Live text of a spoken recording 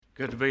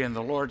Good to be in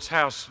the Lord's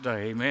house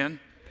today, amen?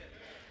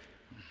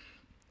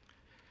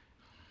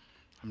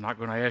 I'm not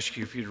going to ask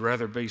you if you'd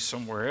rather be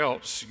somewhere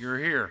else. You're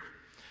here.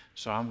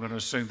 So I'm going to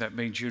assume that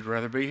means you'd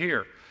rather be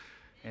here.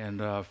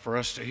 And for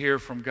us to hear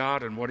from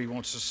God and what He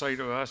wants to say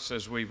to us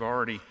as we've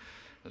already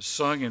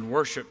sung and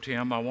worshiped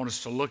Him, I want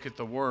us to look at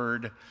the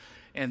Word.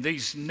 And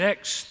these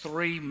next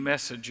three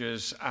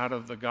messages out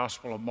of the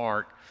Gospel of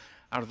Mark,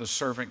 out of the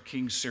Servant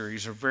King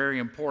series, are very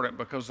important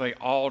because they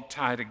all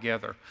tie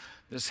together.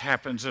 This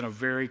happens in a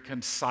very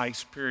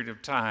concise period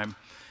of time.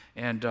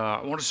 And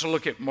I want us to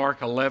look at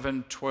Mark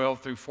 11,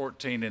 12 through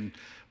 14 and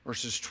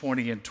verses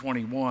 20 and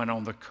 21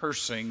 on the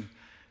cursing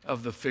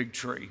of the fig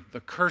tree. The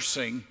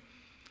cursing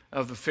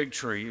of the fig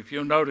tree. If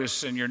you'll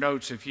notice in your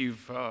notes, if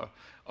you've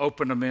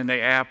opened them in the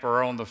app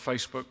or on the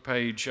Facebook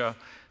page, the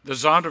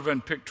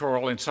Zondervan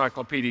Pictorial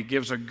Encyclopedia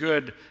gives a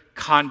good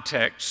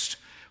context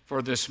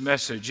for this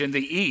message. In the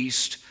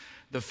East,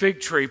 the fig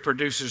tree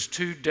produces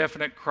two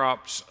definite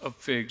crops of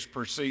figs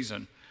per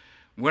season.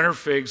 Winter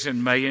figs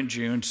in May and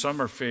June,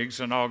 summer figs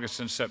in August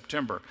and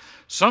September.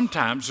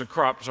 Sometimes the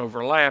crops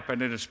overlap,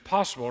 and it is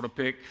possible to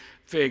pick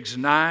figs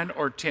 9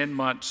 or 10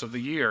 months of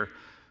the year.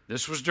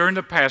 This was during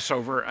the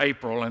Passover,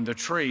 April, and the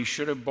tree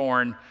should have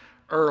borne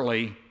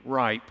early,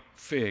 ripe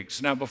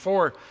figs. Now,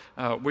 before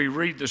we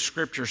read the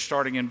scripture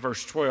starting in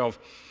verse 12,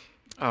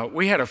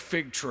 we had a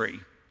fig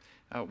tree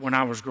when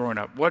I was growing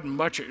up. Wasn't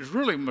much, it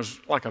really was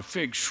like a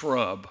fig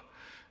shrub.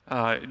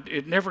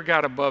 It never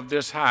got above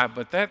this high,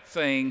 but that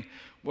thing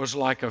was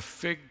like a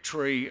fig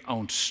tree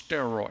on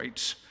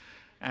steroids.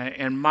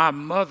 And my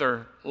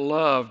mother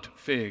loved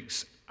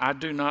figs. I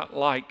do not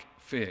like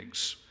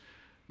figs.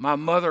 My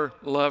mother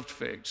loved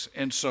figs.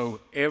 And so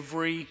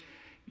every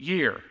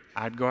year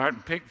I'd go out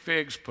and pick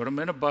figs, put them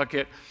in a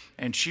bucket,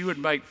 and she would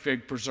make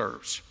fig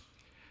preserves.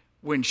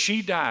 When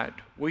she died,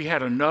 we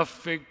had enough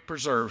fig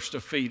preserves to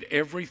feed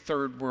every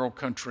third world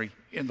country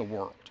in the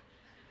world.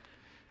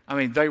 I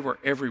mean, they were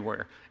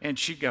everywhere. And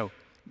she'd go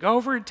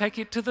over and take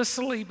it to the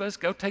Salibas,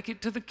 go take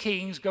it to the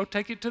Kings, go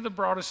take it to the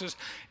Broaduses.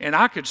 And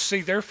I could see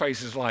their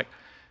faces like,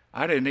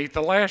 I didn't eat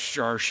the last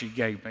jar she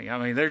gave me. I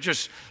mean, they're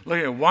just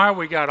looking at why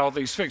we got all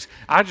these figs.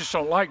 I just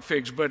don't like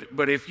figs,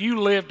 but if you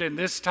lived in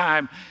this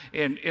time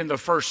in the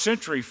first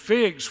century,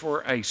 figs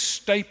were a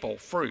staple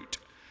fruit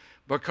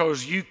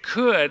because you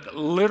could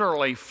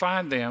literally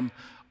find them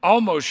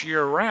almost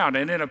year-round.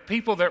 And in a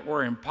people that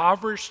were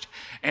impoverished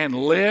and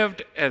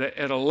lived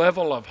at a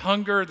level of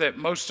hunger that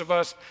most of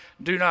us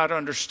do not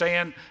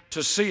understand,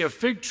 to see a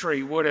fig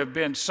tree would have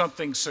been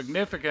something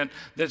significant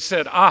that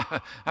said,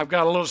 I've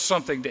got a little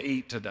something to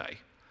eat today.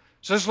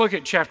 So let's look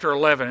at chapter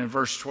 11 and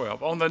verse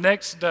 12. On the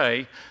next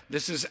day,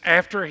 this is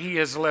after he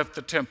has left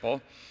the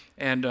temple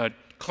and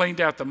cleaned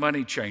out the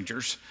money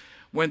changers.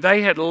 When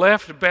they had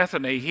left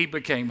Bethany, he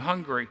became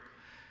hungry.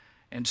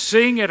 And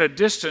seeing at a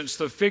distance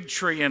the fig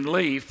tree and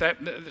leaf, that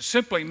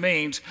simply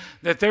means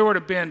that there would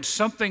have been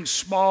something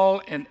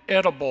small and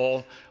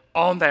edible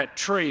on that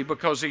tree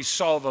because he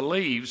saw the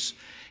leaves.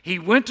 He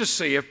went to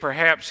see if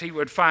perhaps he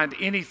would find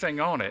anything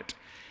on it.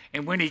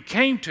 And when he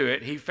came to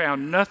it, he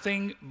found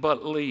nothing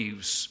but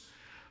leaves,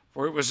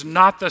 for it was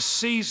not the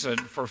season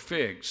for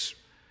figs.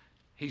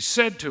 He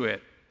said to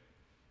it,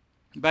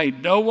 "May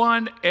no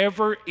one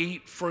ever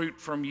eat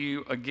fruit from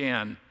you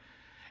again."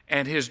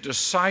 And his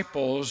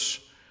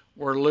disciples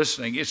were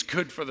listening. It's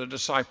good for the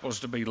disciples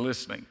to be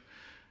listening.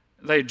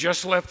 They had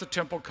just left the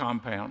temple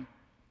compound.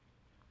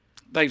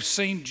 They've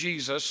seen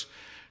Jesus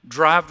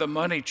drive the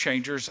money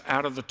changers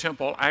out of the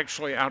temple,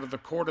 actually out of the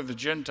court of the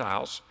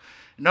Gentiles.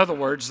 In other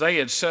words, they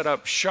had set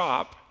up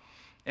shop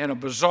in a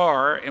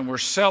bazaar and were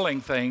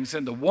selling things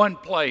in the one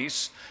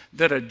place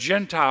that a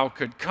Gentile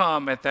could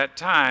come at that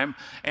time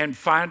and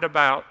find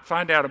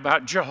out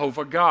about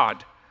Jehovah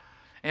God.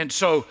 And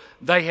so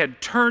they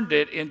had turned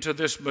it into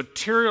this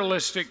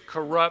materialistic,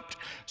 corrupt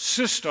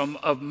system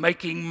of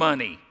making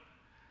money.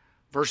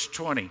 Verse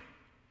 20,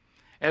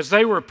 as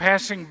they were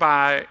passing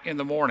by in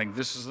the morning,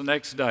 this is the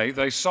next day,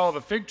 they saw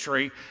the fig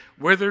tree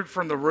withered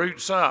from the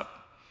roots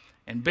up.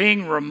 And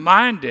being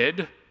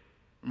reminded,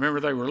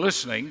 remember they were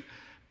listening,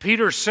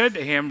 Peter said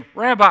to him,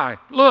 "Rabbi,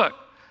 look,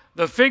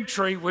 the fig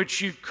tree which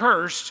you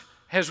cursed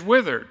has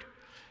withered."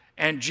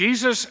 And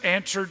Jesus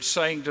answered,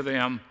 saying to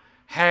them,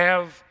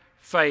 "Have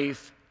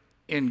faith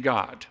in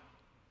God."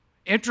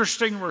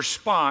 Interesting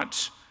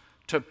response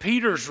to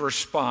Peter's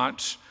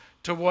response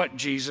to what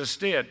Jesus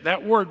did.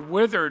 That word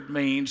withered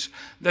means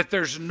that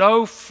there's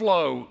no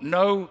flow,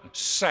 no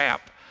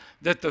sap,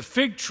 that the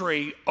fig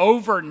tree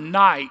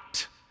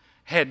overnight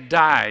had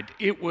died.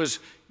 It was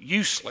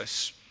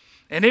useless.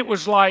 And it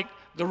was like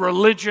the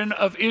religion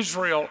of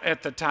Israel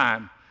at the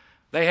time.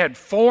 They had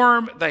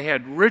form, they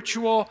had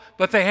ritual,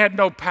 but they had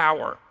no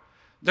power.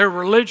 Their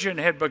religion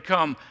had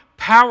become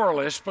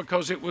powerless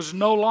because it was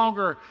no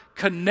longer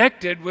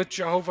connected with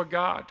Jehovah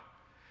God.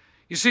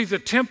 You see, the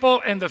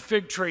temple and the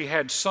fig tree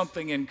had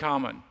something in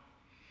common.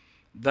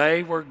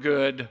 They were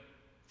good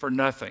for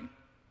nothing.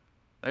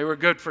 They were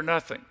good for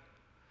nothing.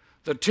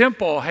 The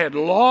temple had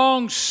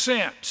long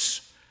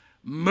since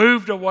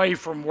moved away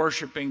from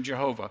worshiping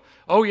Jehovah.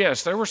 Oh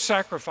yes, there were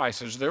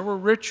sacrifices, there were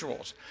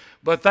rituals,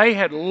 but they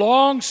had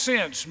long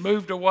since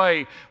moved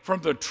away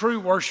from the true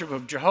worship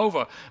of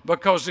Jehovah,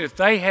 because if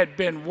they had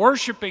been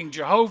worshiping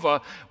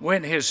Jehovah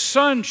when his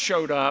son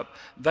showed up,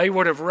 they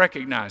would have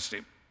recognized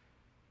him.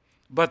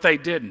 But they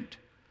didn't.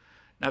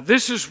 Now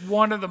this is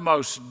one of the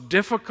most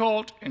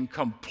difficult and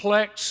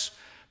complex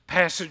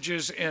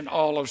passages in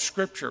all of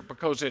Scripture,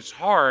 because it's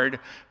hard,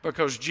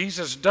 because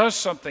Jesus does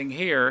something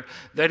here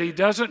that he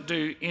doesn't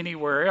do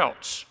anywhere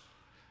else.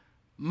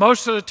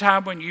 Most of the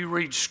time when you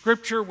read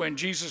Scripture, when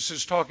Jesus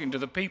is talking to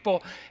the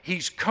people,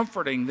 he's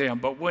comforting them.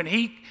 But when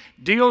he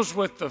deals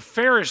with the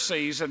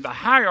Pharisees and the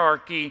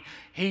hierarchy,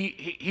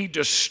 he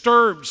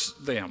disturbs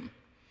them.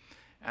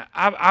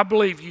 I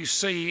believe you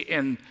see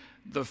in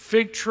the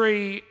fig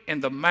tree,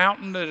 in the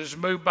mountain that is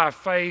moved by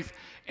faith,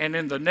 and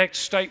in the next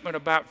statement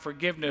about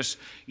forgiveness,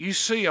 you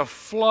see a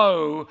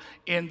flow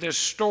in this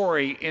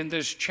story, in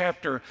this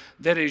chapter,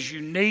 that is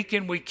unique,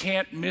 and we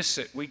can't miss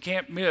it. We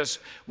can't miss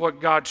what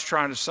God's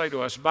trying to say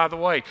to us. By the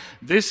way,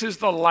 this is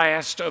the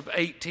last of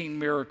 18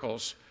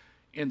 miracles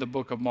in the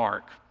book of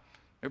Mark.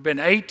 There have been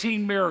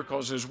 18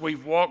 miracles as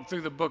we've walked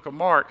through the book of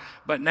Mark,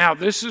 but now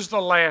this is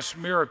the last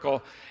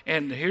miracle,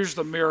 and here's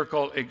the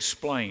miracle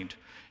explained.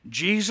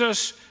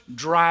 Jesus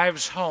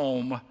drives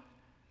home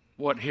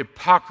what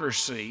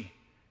hypocrisy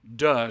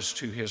does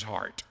to his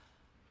heart.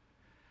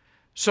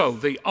 So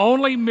the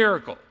only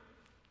miracle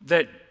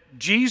that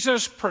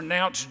Jesus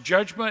pronounced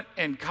judgment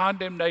and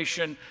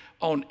condemnation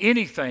on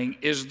anything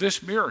is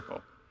this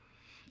miracle.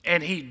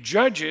 And he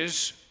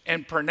judges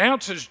and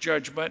pronounces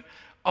judgment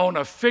on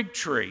a fig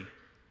tree.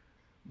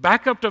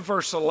 Back up to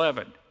verse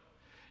 11.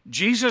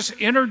 Jesus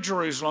entered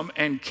Jerusalem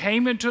and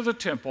came into the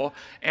temple,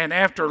 and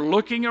after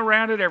looking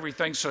around at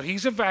everything, so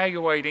he's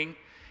evaluating,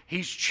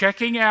 he's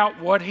checking out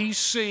what he's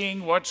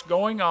seeing, what's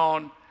going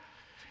on,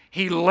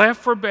 he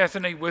left for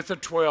Bethany with the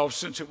 12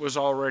 since it was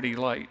already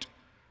late.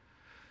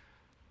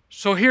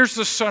 So here's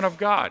the Son of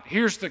God.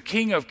 Here's the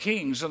King of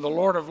Kings and the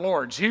Lord of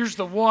Lords. Here's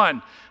the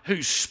one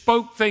who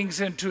spoke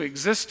things into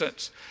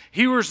existence.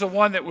 He was the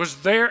one that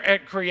was there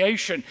at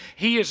creation.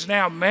 He has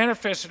now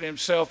manifested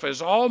himself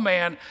as all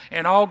man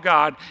and all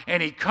God,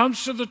 and he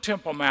comes to the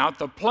Temple Mount,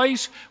 the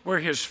place where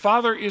his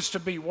Father is to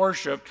be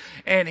worshiped,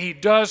 and he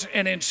does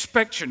an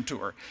inspection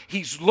tour.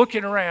 He's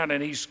looking around,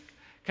 and he's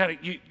kind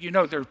of, you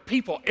know, there are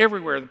people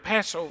everywhere. The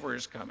Passover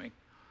is coming.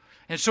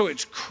 And so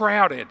it's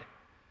crowded.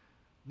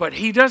 But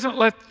he doesn't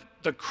let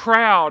the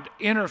crowd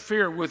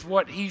interfere with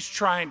what he's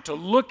trying to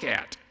look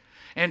at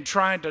and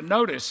trying to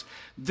notice.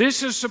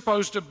 This is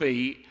supposed to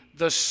be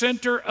the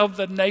center of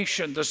the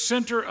nation, the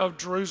center of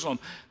Jerusalem,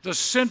 the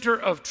center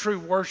of true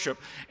worship.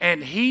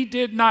 And he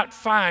did not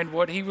find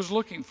what he was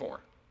looking for.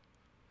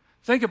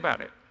 Think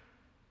about it.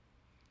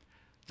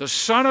 The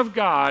Son of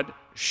God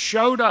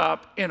showed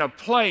up in a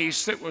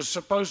place that was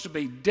supposed to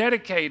be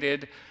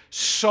dedicated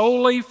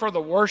solely for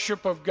the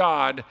worship of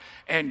God,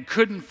 and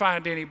couldn't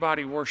find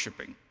anybody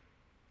worshiping.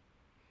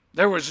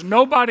 There was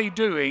nobody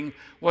doing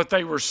what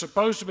they were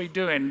supposed to be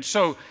doing.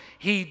 So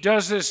he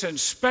does this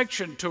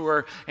inspection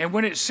tour, and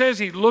when it says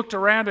he looked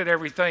around at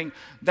everything,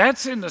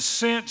 that's in the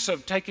sense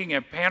of taking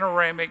a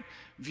panoramic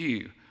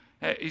view.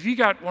 If you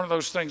got one of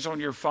those things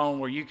on your phone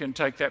where you can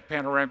take that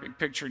panoramic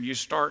picture and you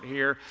start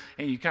here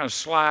and you kind of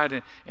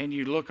slide and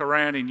you look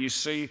around and you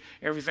see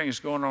everything that's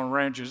going on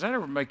around you, does that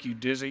ever make you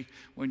dizzy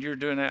when you're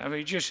doing that? I mean,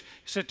 you just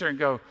sit there and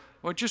go,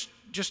 well, just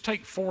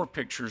take 4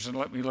 pictures and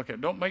let me look at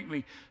it. Don't make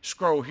me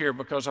scroll here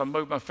because I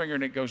move my finger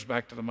and it goes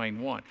back to the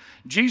main one.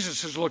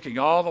 Jesus is looking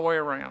all the way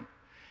around.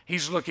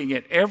 He's looking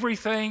at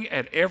everything,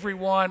 at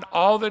everyone,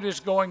 all that is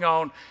going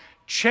on,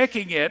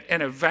 checking it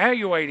and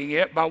evaluating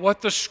it by what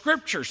the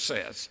Scripture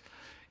says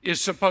is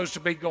supposed to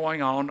be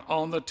going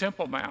on the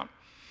Temple Mount.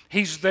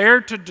 He's there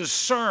to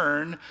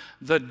discern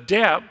the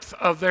depth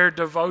of their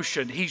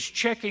devotion. He's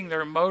checking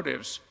their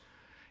motives.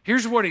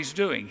 Here's what he's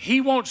doing.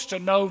 He wants to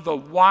know the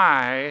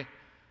why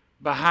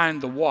behind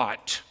the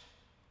what.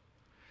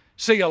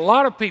 See, a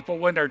lot of people,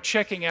 when they're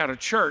checking out a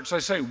church,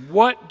 they say,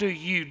 what do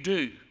you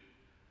do?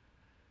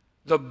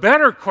 The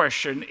better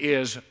question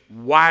is,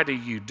 why do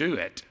you do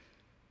it?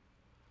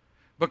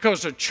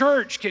 Because a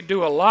church can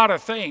do a lot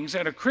of things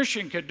and a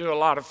Christian can do a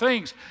lot of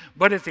things,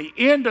 but at the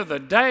end of the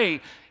day,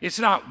 it's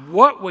not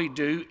what we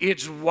do,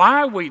 it's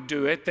why we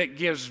do it that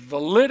gives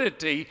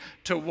validity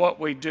to what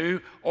we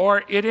do,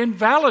 or it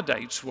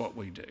invalidates what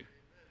we do.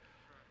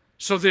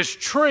 So this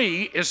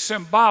tree is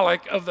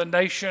symbolic of the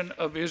nation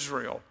of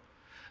Israel.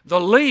 The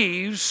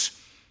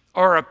leaves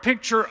are a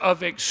picture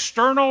of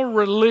external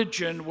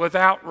religion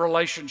without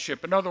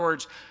relationship. In other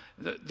words,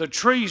 the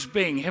tree's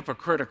being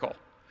hypocritical.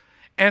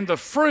 And the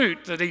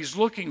fruit that he's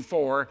looking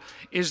for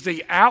is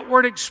the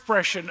outward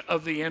expression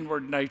of the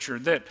inward nature,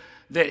 that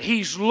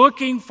he's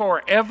looking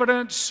for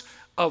evidence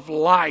of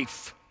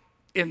life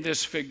in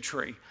this fig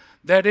tree,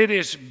 that it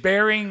is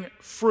bearing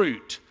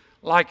fruit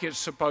like it's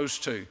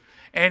supposed to.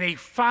 And he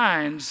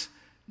finds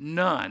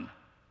none.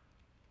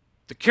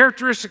 The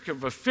characteristic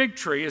of a fig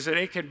tree is that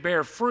it can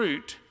bear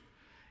fruit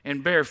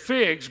and bear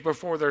figs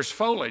before there's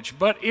foliage.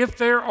 But if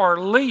there are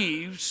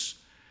leaves,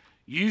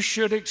 you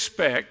should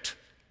expect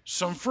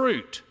some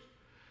fruit.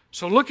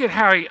 So look at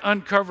how he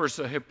uncovers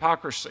the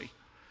hypocrisy.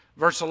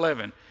 Verse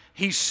 11,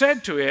 he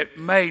said to it,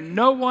 may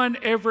no one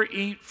ever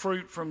eat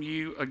fruit from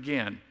you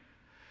again.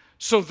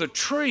 So the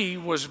tree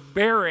was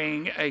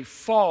bearing a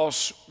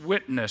false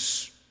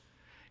witness.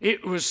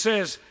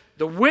 Says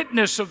the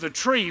witness of the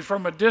tree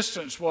from a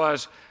distance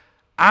was,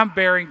 I'm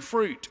bearing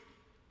fruit.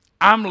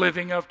 I'm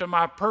living up to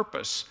my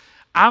purpose.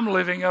 I'm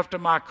living up to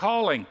my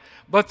calling.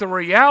 But the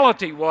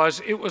reality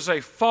was it was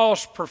a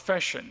false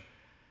profession.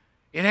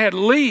 It had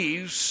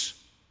leaves,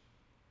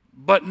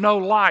 but no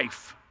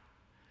life.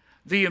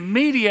 The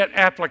immediate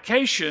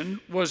application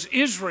was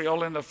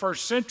Israel in the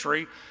first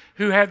century,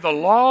 who had the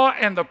law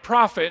and the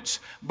prophets,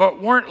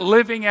 but weren't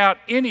living out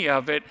any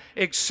of it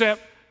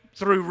except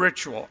through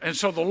ritual. And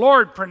so the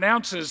Lord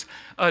pronounces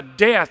a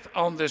death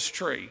on this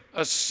tree,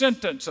 a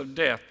sentence of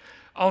death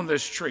on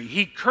this tree.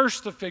 He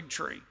cursed the fig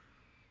tree,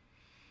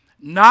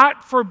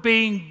 not for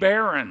being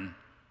barren,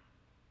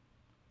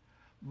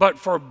 but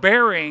for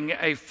bearing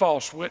a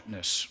false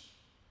witness.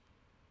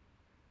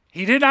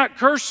 He did not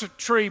curse the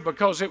tree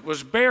because it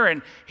was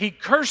barren. He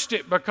cursed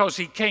it because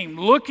he came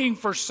looking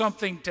for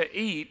something to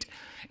eat,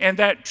 and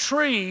that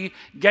tree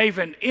gave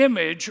an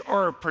image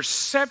or a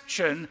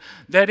perception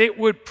that it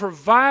would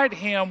provide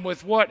him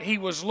with what he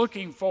was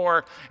looking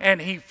for,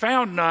 and he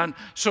found none.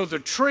 So the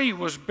tree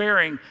was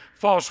bearing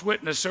false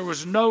witness. There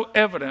was no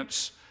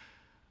evidence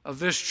of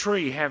this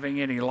tree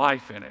having any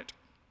life in it,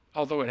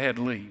 although it had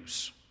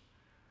leaves.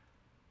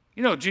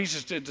 You know,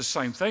 Jesus did the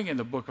same thing in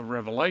the book of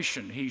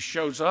Revelation. He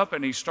shows up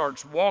and he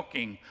starts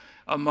walking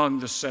among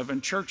the 7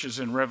 churches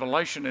in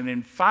Revelation, and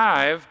in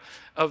 5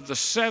 of the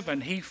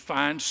 7, he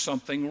finds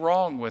something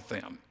wrong with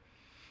them.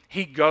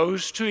 He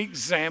goes to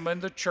examine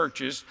the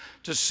churches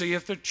to see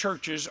if the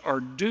churches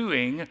are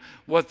doing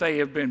what they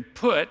have been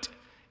put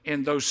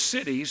in those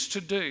cities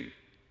to do.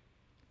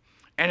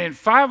 And in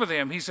 5 of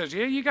them, he says,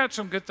 yeah, you got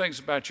some good things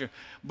about you,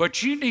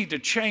 but you need to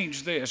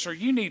change this, or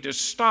you need to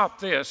stop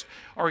this,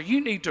 or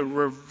you need to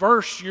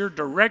reverse your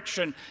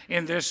direction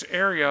in this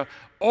area,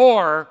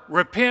 or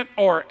repent,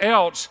 or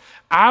else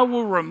I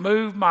will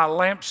remove my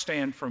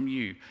lampstand from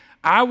you.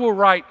 I will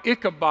write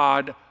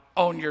Ichabod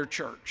on your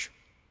church.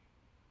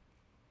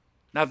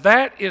 Now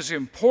that is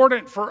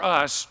important for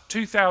us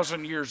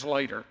 2,000 years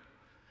later,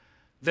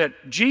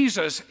 that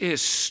Jesus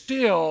is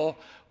still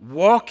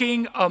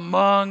walking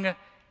among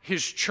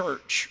his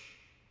church.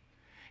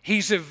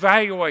 He's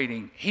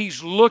evaluating,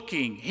 he's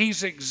looking,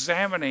 he's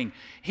examining,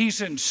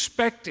 he's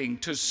inspecting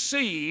to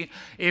see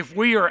if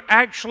we are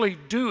actually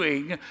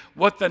doing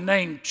what the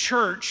name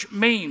church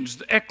means,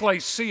 the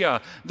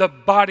ecclesia, the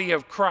body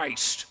of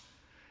Christ.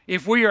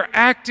 If we are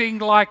acting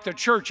like the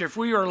church, if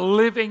we are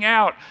living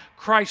out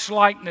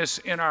Christ-likeness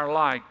in our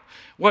life.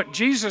 What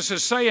Jesus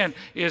is saying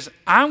is,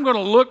 I'm going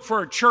to look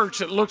for a church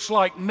that looks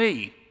like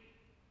me.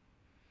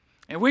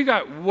 And we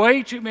got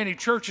way too many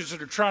churches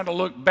that are trying to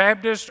look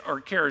Baptist or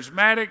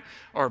charismatic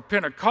or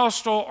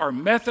Pentecostal or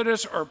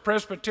Methodist or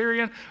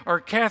Presbyterian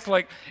or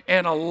Catholic,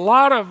 and a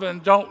lot of them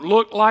don't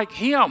look like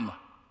him.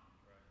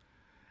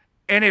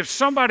 And if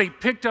somebody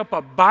picked up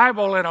a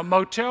Bible in a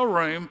motel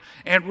room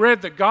and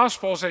read the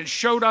Gospels and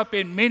showed up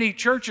in many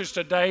churches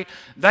today,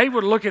 they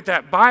would look at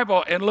that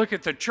Bible and look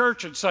at the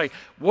church and say,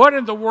 what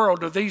in the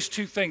world do these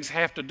two things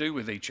have to do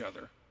with each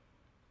other?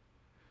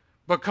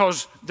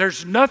 Because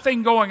there's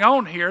nothing going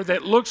on here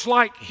that looks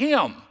like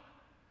him.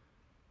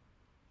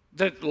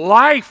 That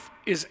life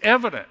is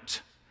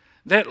evident.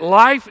 That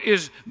life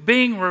is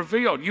being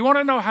revealed. You want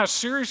to know how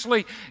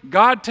seriously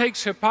God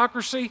takes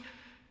hypocrisy?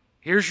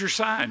 Here's your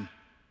sign.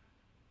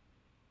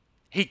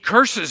 He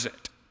curses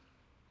it.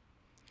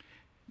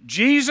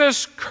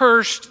 Jesus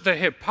cursed the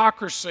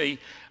hypocrisy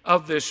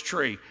of this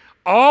tree.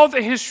 All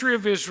the history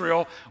of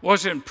Israel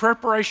was in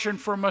preparation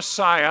for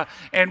Messiah,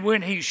 and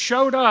when he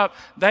showed up,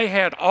 they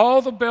had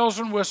all the bells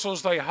and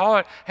whistles, they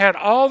had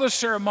all the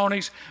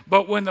ceremonies,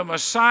 but when the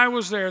Messiah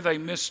was there, they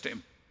missed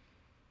him.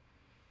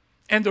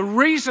 And the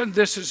reason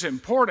this is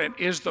important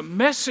is the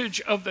message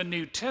of the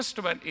New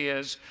Testament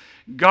is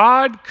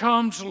God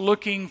comes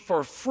looking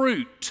for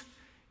fruit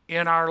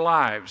in our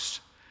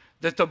lives.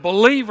 That the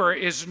believer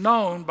is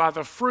known by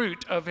the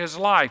fruit of his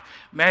life.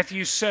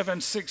 Matthew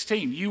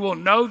 7:16, you will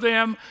know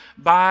them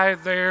by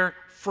their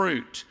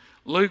fruit.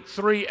 Luke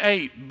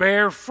 3:8,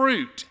 bear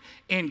fruit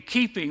in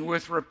keeping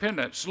with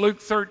repentance. Luke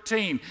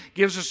 13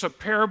 gives us a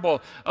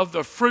parable of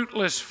the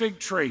fruitless fig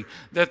tree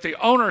that the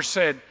owner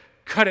said,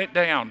 cut it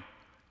down.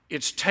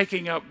 It's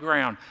taking up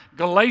ground.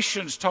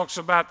 Galatians talks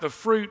about the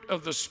fruit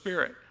of the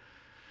Spirit.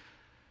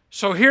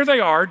 So here they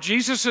are.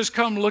 Jesus has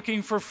come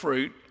looking for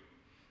fruit.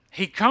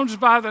 He comes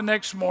by the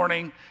next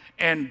morning,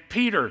 and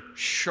Peter,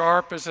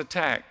 sharp as a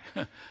tack.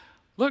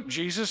 Look,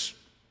 Jesus,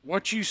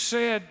 what you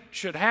said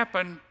should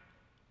happen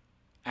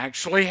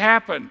actually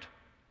happened.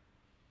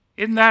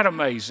 Isn't that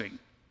amazing?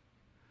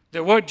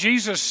 That what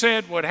Jesus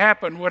said would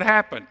happen would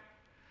happen.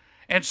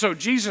 And so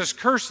Jesus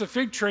cursed the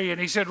fig tree, and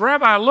he said,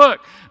 Rabbi, look,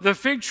 the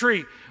fig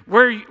tree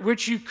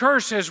which you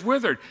curse has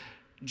withered.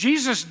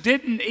 Jesus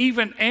didn't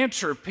even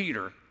answer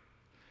Peter.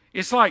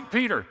 It's like,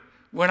 Peter,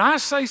 when I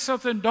say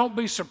something, don't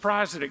be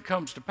surprised that it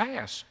comes to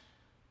pass.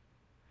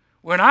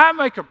 When I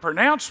make a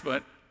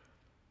pronouncement,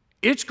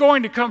 it's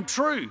going to come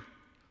true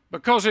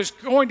because it's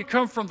going to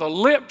come from the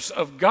lips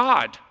of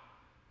God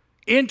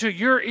into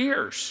your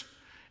ears.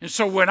 And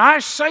so when I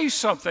say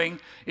something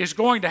is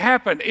going to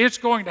happen, it's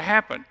going to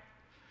happen.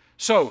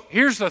 So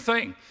here's the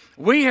thing.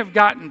 We have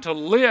gotten to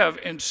live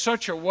in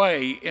such a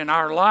way in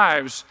our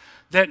lives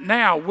that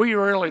now we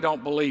really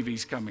don't believe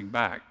he's coming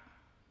back.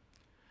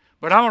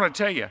 But I want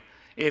to tell you,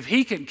 if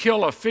he can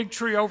kill a fig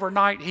tree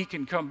overnight, he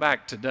can come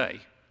back today.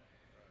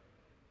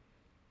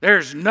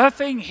 There's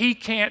nothing he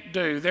can't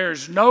do.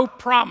 There's no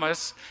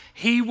promise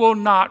he will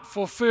not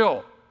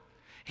fulfill.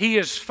 He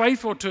is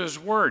faithful to his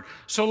word.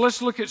 So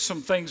let's look at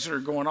some things that are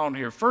going on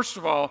here. First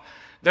of all,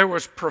 there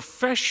was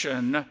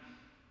profession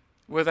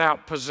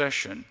without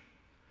possession.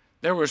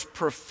 There was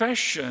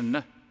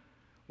profession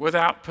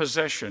without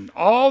possession.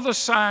 All the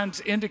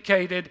signs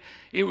indicated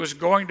it was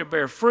going to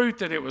bear fruit,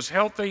 that it was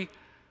healthy,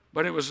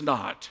 but it was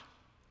not.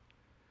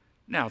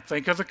 Now,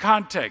 think of the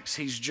context.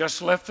 He's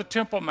just left the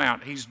Temple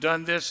Mount. He's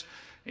done this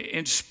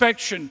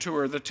inspection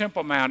tour of the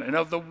Temple Mount and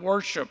of the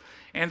worship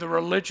and the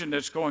religion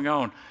that's going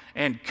on.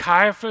 And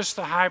Caiaphas,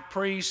 the high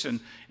priest,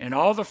 and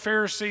all the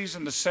Pharisees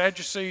and the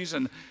Sadducees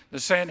and the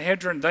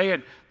Sanhedrin, they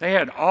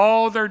had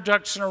all their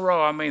ducks in a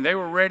row. I mean, they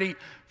were ready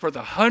for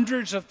the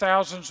hundreds of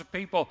thousands of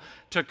people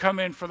to come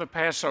in for the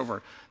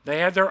Passover. They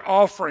had their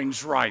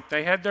offerings right.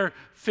 They had their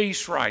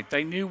feast right.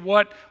 They knew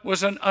what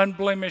was an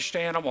unblemished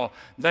animal.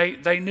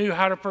 They knew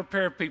how to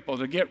prepare people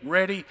to get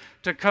ready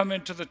to come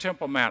into the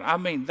Temple Mount. I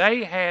mean,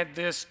 they had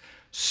this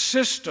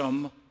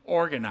system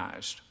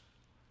organized.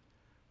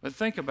 But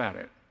think about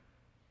it.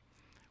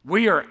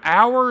 We are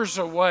hours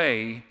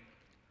away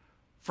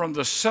from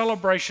the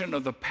celebration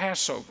of the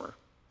Passover.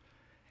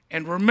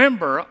 And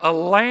remember, a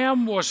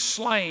lamb was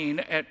slain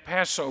at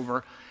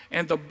Passover,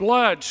 and the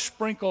blood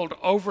sprinkled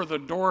over the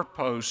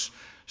doorposts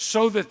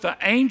so that the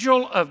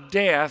angel of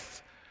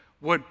death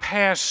would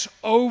pass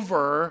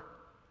over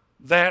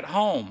that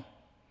home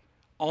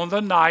on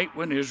the night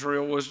when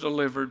Israel was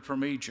delivered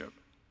from Egypt.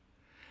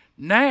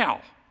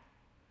 Now,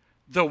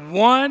 the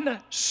one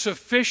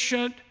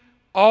sufficient,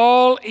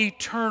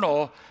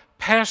 all-eternal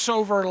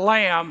Passover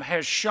lamb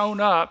has shown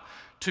up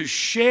to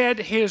shed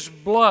his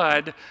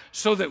blood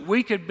so that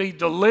we could be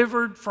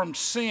delivered from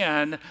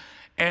sin,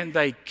 and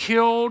they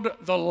killed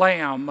the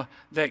lamb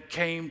that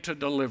came to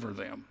deliver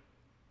them.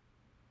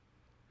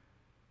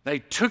 They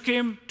took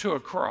him to a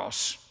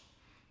cross,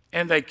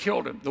 and they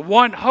killed him. The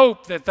one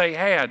hope that they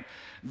had,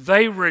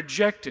 they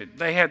rejected.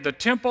 They had the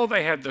temple,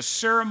 they had the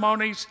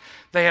ceremonies,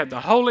 they had the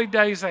holy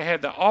days, they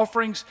had the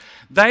offerings.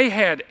 They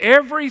had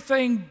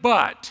everything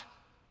but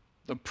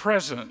the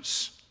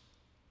presence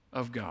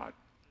of God.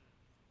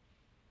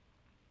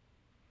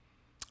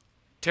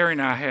 Terry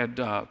and I had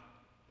a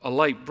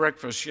late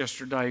breakfast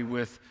yesterday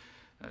with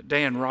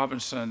Dan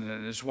Robinson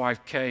and his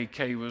wife Kay.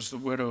 Kay was the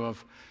widow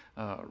of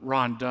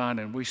Ron Dunn,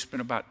 and we spent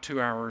about 2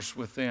 hours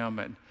with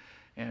them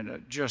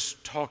and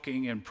just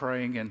talking and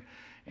praying.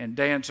 And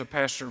Dan's a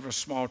pastor of a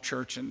small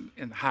church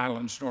in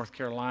Highlands, North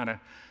Carolina,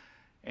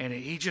 and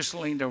he just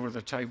leaned over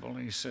the table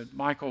and he said,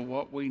 Michael,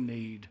 what we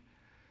need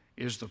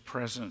is the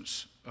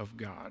presence of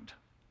God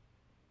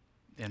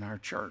in our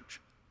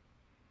church.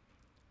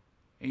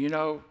 And you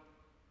know,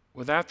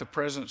 without the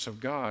presence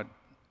of God,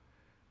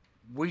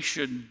 we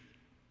shouldn't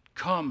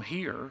come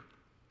here,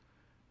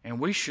 and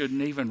we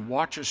shouldn't even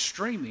watch a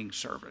streaming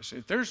service.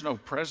 If there's no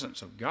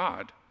presence of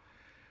God,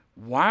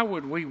 why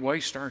would we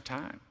waste our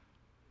time?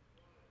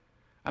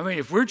 I mean,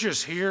 if we're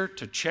just here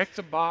to check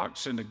the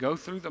box and to go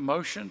through the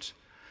motions,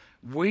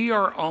 we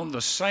are on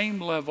the same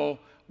level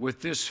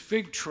with this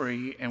fig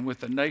tree and with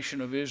the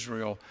nation of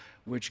Israel,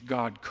 which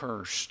God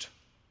cursed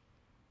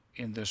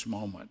in this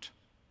moment.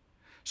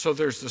 So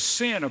there's the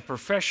sin of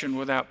profession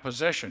without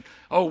possession.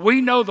 Oh, we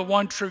know the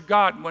one true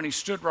God, and when he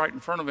stood right in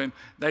front of him,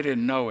 they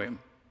didn't know him.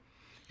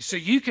 So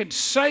you can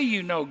say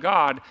you know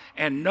God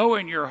and know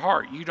in your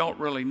heart you don't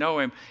really know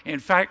him. In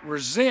fact,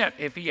 resent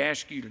if he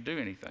asks you to do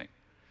anything.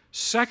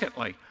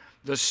 Secondly,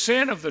 the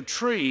sin of the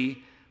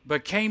tree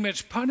became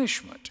its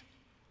punishment.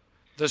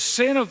 The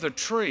sin of the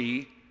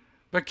tree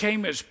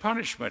became its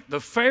punishment. The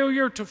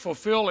failure to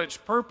fulfill its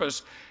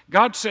purpose,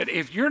 God said,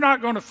 if you're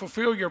not going to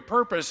fulfill your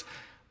purpose,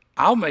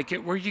 I'll make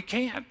it where you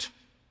can't.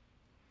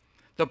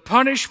 The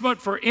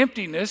punishment for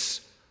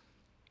emptiness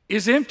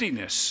is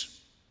emptiness.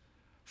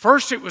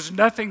 First it was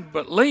nothing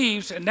but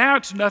leaves, and now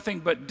it's nothing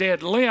but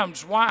dead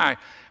limbs. Why?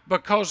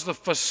 Because the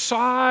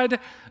facade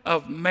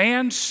of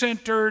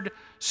man-centered,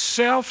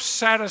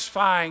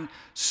 self-satisfying,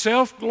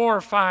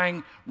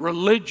 self-glorifying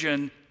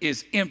religion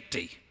is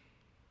empty.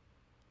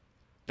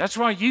 That's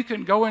why you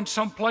can go in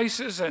some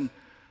places and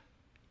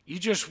you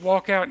just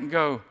walk out and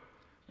go,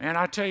 man,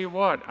 I tell you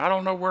what, I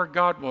don't know where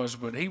God was,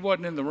 but he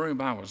wasn't in the room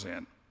I was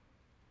in.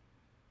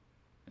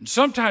 And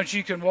sometimes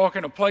you can walk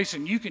in a place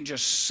and you can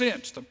just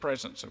sense the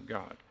presence of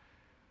God.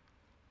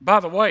 By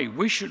the way,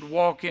 we should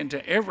walk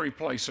into every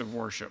place of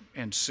worship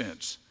and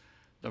sense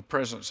the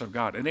presence of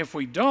God. And if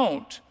we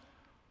don't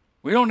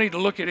need to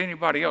look at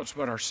anybody else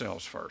but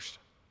ourselves first.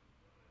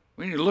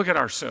 We need to look at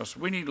ourselves.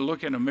 We need to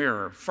look in a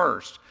mirror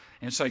first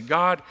and say,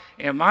 God,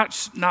 am I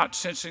not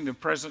sensing the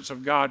presence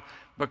of God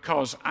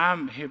because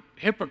I'm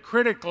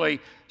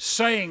hypocritically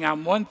saying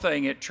I'm one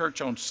thing at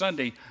church on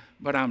Sunday,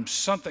 but I'm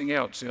something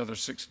else the other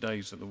 6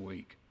 days of the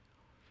week?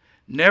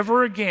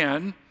 Never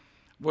again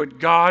would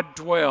God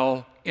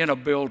dwell in a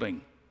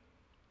building.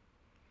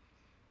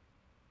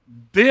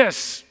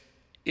 This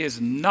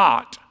is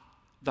not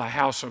the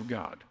house of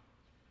God.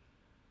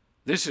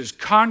 This is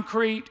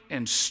concrete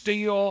and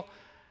steel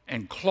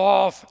and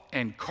cloth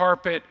and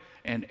carpet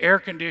and air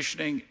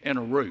conditioning and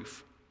a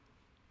roof.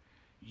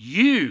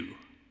 You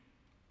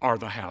are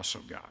the house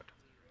of God.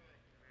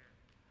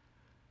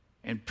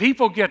 And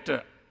people get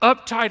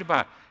uptight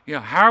about,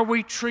 how are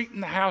we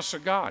treating the house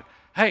of God?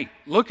 Hey,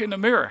 look in the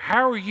mirror.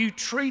 How are you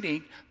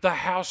treating the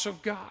house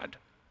of God?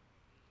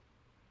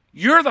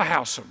 You're the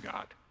house of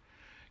God.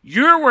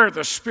 You're where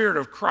the Spirit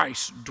of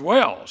Christ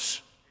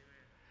dwells.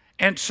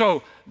 And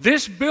so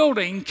this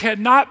building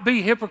cannot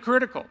be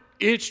hypocritical.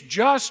 It's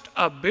just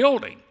a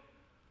building.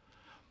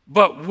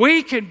 But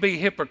we can be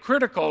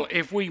hypocritical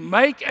if we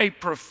make a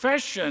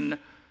profession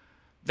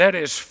that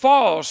is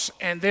false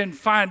and then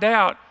find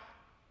out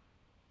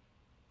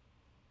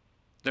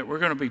that we're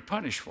going to be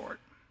punished for it.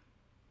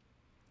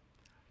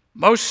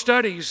 Most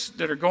studies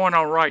that are going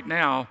on right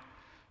now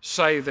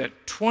say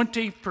that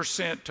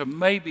 20% to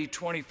maybe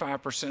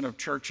 25% of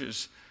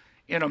churches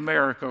in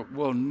America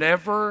will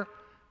never,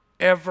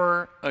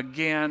 ever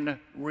again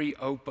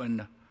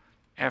reopen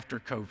after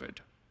COVID.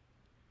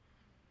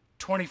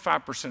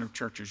 25% of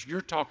churches.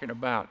 You're talking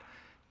about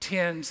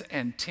tens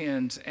and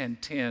tens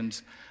and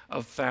tens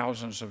of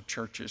thousands of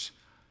churches.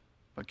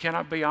 But can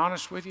I be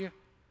honest with you?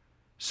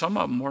 Some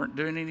of them weren't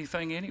doing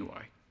anything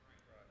anyway.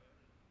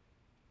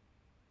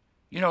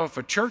 If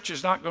a church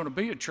is not going to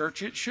be a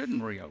church, it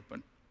shouldn't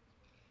reopen.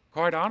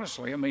 Quite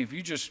honestly, if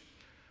you just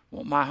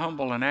want my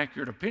humble and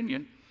accurate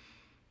opinion,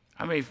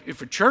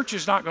 if a church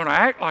is not going to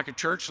act like a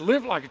church,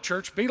 live like a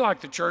church, be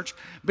like the church,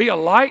 be a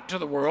light to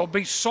the world,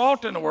 be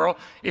salt in the world,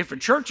 if a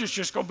church is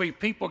just going to be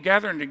people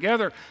gathering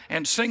together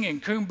and singing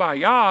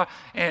Kumbaya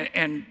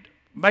and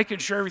making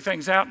sure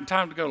everything's out in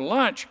time to go to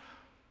lunch,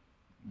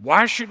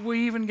 why should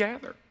we even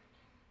gather?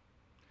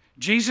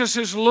 Jesus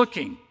is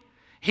looking.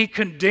 He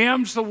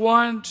condemns the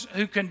ones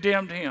who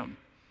condemned him.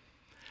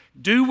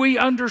 Do we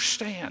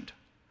understand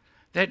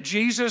that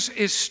Jesus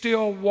is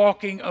still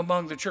walking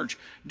among the church?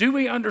 Do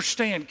we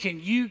understand?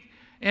 Can you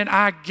and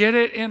I get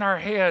it in our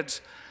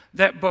heads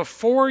that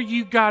before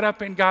you got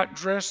up and got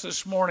dressed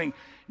this morning,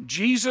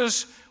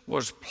 Jesus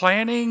was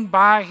planning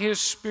by his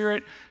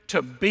Spirit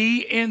to be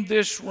in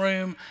this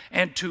room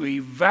and to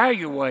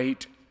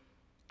evaluate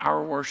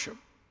our worship?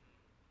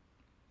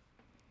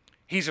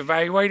 He's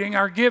evaluating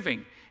our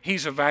giving.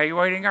 He's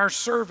evaluating our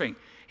serving.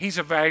 He's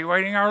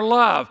evaluating our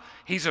love.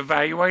 He's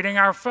evaluating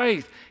our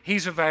faith.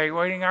 He's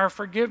evaluating our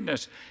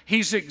forgiveness.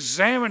 He's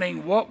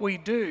examining what we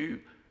do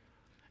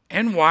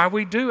and why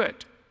we do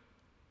it.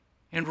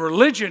 And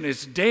religion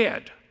is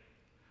dead.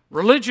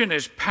 Religion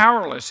is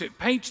powerless. It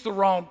paints the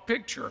wrong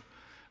picture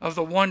of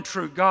the one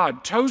true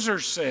God. Tozer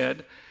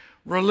said,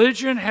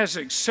 religion has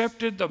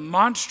accepted the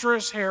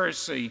monstrous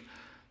heresy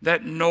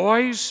that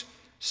noise,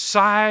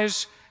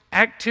 size,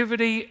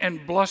 activity,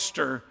 and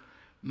bluster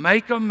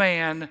make a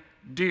man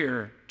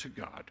dear to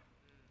God.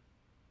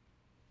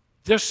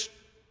 This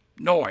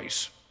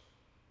noise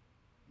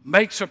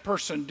makes a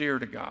person dear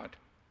to God.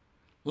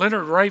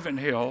 Leonard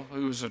Ravenhill,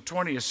 who was a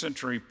 20th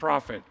century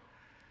prophet,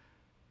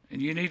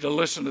 and you need to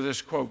listen to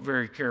this quote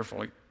very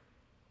carefully.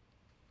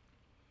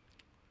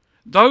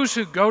 Those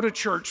who go to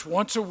church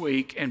once a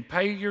week and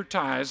pay your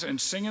tithes and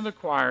sing in the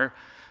choir,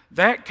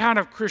 that kind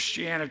of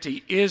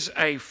Christianity is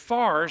a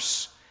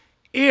farce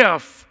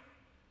if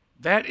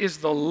that is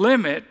the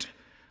limit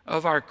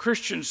of our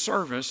Christian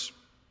service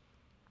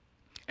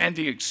and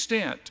the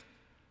extent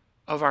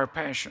of our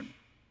passion.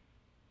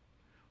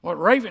 What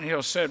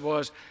Ravenhill said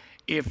was,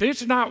 if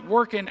it's not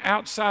working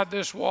outside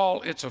this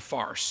wall, it's a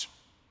farce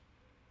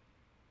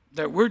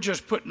that we're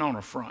just putting on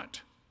a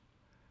front.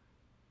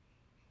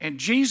 And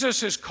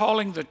Jesus is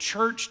calling the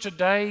church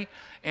today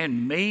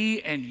and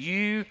me and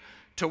you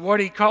to what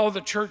he called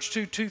the church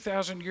to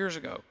 2,000 years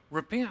ago.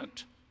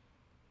 Repent.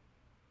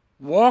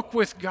 Walk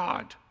with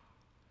God.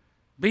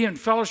 Be in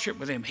fellowship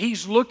with him.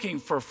 He's looking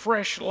for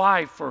fresh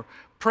life, for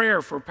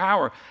prayer, for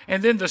power.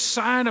 And then the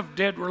sign of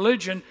dead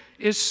religion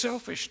is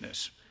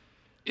selfishness.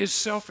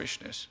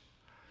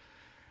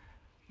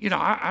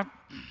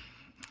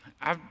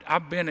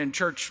 I've been in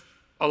church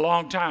a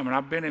long time, and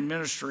I've been in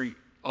ministry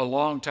a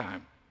long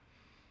time.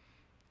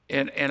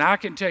 And I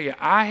can tell you,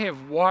 I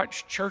have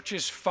watched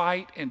churches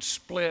fight and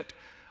split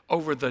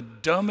over the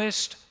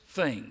dumbest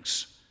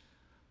things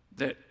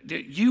that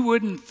you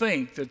wouldn't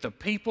think that the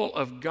people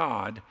of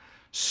God,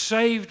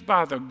 saved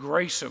by the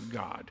grace of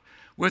God,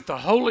 with the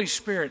Holy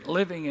Spirit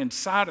living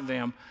inside of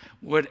them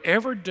would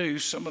ever do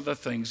some of the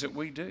things that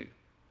we do.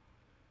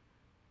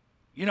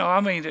 You know, I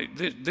mean,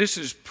 this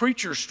is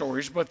preacher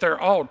stories, but they're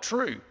all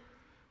true,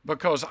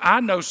 because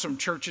I know some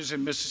churches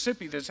in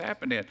Mississippi this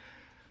happened in.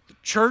 The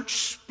church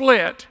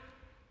split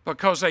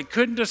because they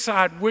couldn't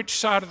decide which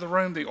side of the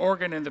room the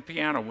organ and the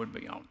piano would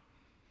be on.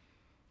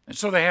 And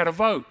so they had a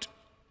vote.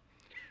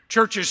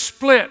 Churches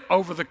split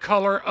over the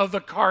color of the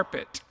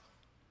carpet.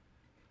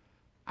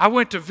 I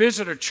went to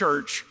visit a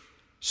church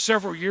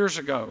several years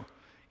ago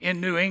in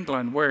New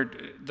England where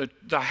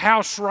the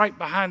house right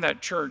behind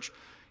that church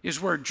is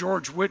where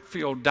George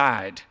Whitefield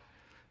died,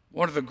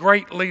 one of the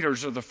great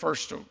leaders of the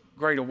First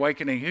Great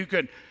Awakening, who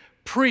could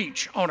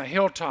preach on a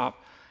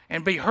hilltop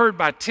and be heard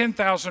by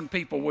 10,000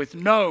 people with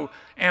no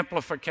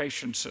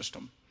amplification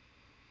system.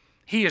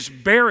 He is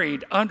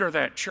buried under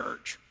that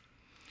church.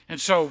 And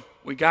so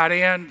we got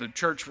in, the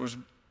church was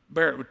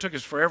buried. It took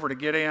us forever to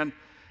get in,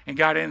 and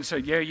got in and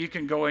said, yeah, you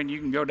can go in, you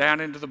can go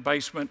down into the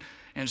basement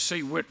and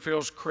see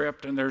Whitefield's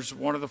crypt, and there's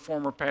one of the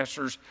former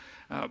pastors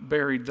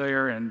buried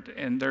there,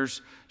 and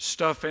there's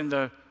stuff in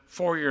the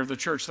foyer of the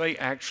church. They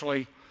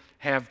actually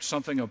have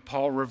something of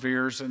Paul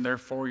Revere's in their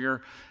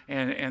foyer,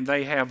 and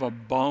they have a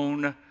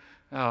bone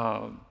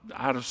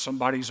out of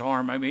somebody's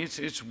arm. I mean,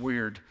 it's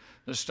weird,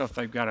 the stuff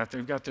they've got out there.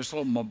 They've got this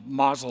little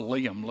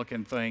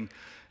mausoleum-looking thing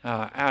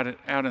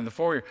out in the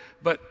foyer.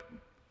 But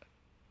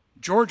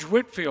George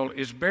Whitefield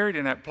is buried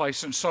in that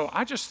place, and so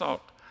I just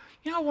thought,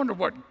 I wonder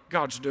what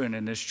God's doing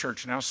in this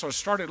church now. So I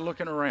started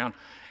looking around,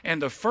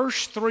 and the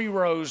first 3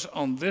 rows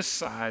on this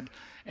side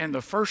and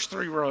the first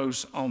 3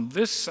 rows on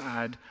this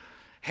side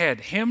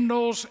had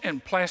hymnals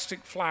and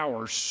plastic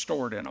flowers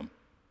stored in them.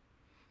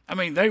 I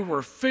mean, they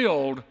were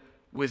filled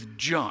with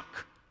junk.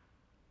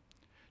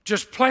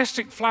 Just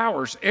plastic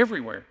flowers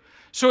everywhere.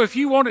 So if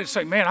you wanted to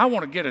say, man, I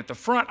want to get at the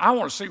front, I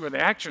want to see where the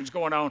action's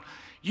going on,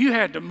 you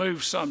had to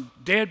move some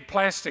dead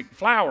plastic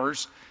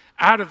flowers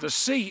out of the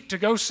seat to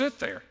go sit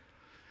there.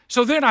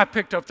 So then I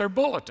picked up their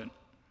bulletin.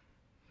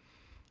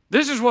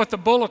 This is what the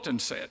bulletin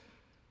said.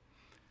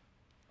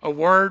 A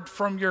word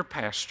from your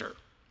pastor.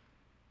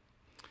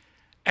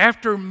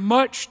 After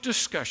much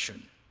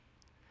discussion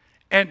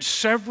and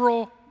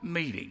several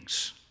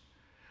meetings,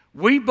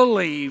 we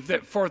believe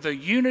that for the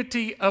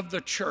unity of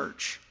the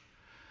church,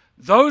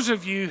 those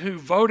of you who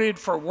voted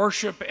for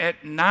worship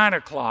at 9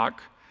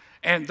 o'clock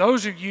and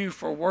those of you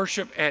for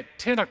worship at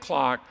 10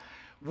 o'clock,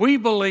 we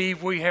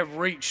believe we have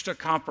reached a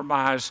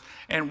compromise,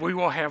 and we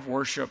will have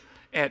worship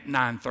at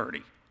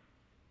 9:30.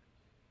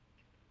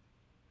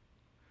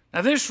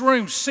 Now, this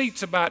room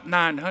seats about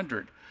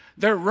 900.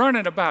 They're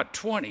running about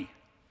 20.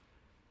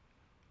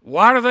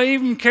 Why do they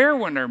even care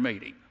when they're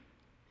meeting?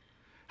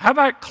 How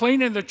about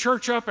cleaning the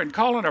church up and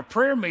calling a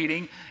prayer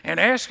meeting and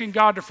asking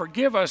God to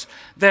forgive us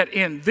that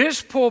in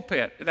this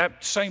pulpit,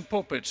 that same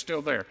pulpit's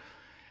still there,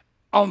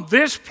 on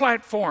this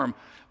platform,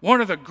 one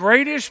of the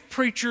greatest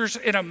preachers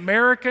in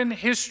American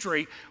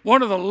history,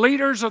 one of the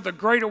leaders of the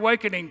Great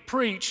Awakening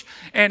preached,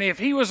 and if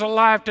he was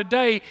alive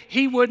today,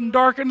 he wouldn't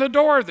darken the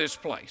door of this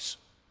place.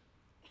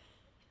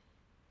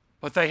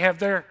 But they have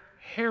their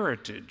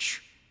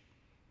heritage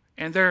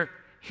and their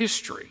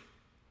history.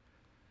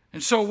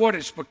 And so what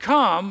it's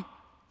become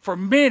for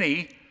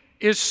many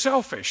is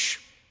selfish.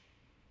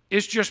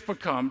 It's just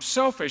become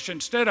selfish.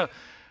 Instead of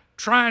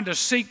trying to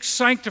seek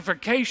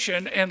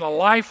sanctification in the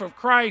life of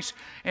Christ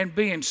and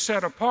being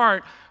set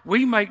apart,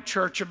 we make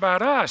church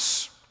about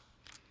us.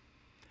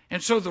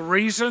 And so the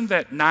reason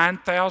that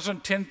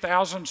 9,000,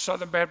 10,000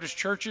 Southern Baptist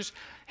churches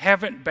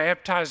haven't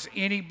baptized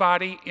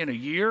anybody in a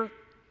year,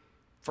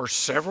 for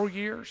several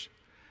years,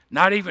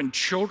 not even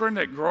children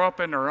that grow up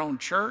in their own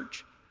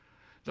church,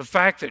 the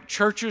fact that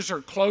churches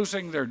are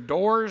closing their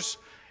doors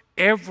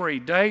every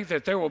day,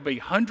 that there will be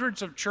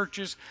hundreds of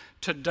churches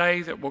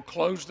today that will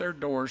close their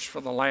doors for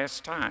the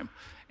last time,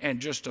 and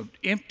just an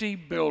empty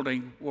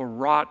building will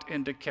rot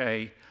and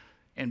decay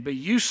and be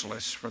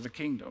useless for the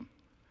kingdom.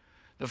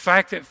 The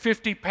fact that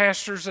 50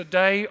 pastors a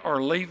day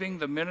are leaving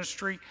the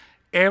ministry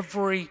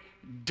every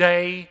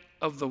day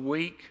of the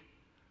week,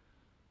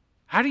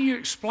 how do you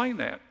explain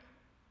that?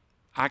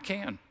 I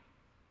can.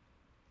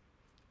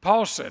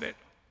 Paul said it.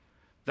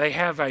 They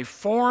have a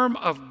form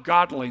of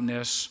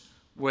godliness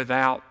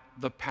without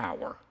the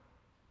power.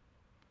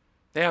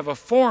 They have a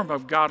form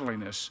of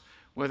godliness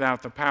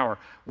without the power.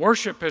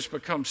 Worship has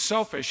become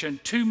selfish,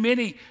 and too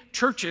many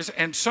churches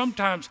and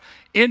sometimes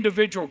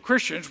individual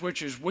Christians,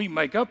 which is we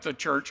make up the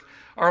church,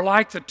 are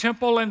like the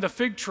temple and the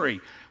fig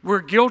tree.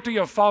 We're guilty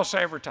of false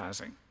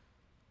advertising.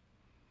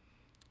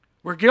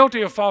 We're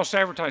guilty of false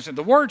advertising.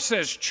 The word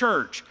says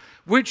church,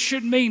 which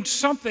should mean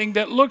something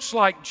that looks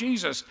like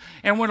Jesus.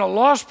 And when a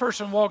lost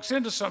person walks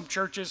into some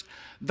churches,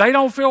 they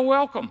don't feel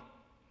welcome.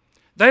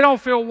 They don't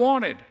feel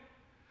wanted.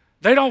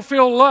 They don't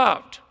feel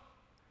loved.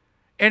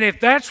 And if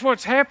that's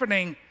what's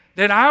happening,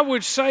 then I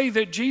would say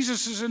that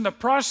Jesus is in the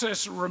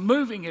process of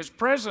removing his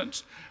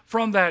presence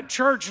from that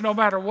church, no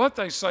matter what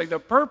they say. The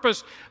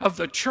purpose of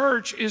the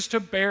church is to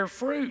bear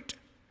fruit,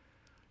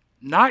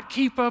 not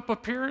keep up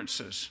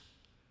appearances.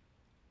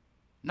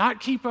 not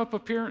keep up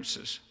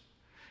appearances.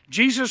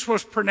 Jesus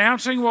was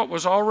pronouncing what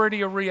was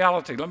already a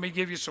reality. Let me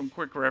give you some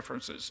quick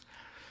references.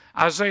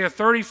 Isaiah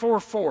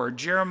 34:4,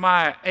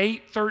 Jeremiah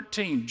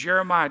 8:13,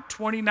 Jeremiah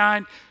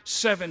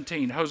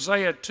 29:17,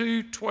 Hosea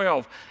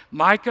 2:12,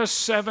 Micah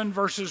 7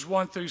 verses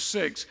 1 through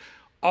 6.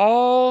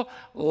 All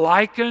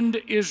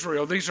likened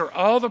Israel. These are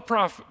all the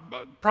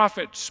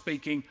prophets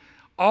speaking.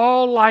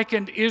 All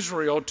likened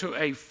Israel to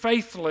a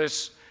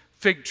faithless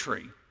fig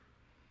tree.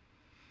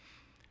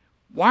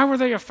 Why were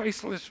they a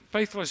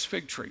faithless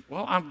fig tree?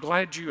 Well, I'm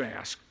glad you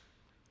asked.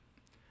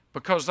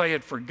 Because they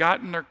had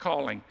forgotten their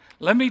calling.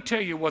 Let me tell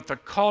you what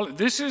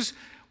this is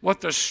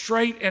what the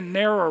straight and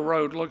narrow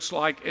road looks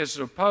like as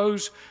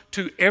opposed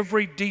to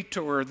every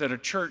detour that a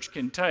church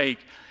can take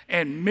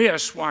and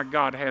miss why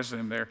God has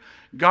them there.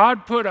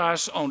 God put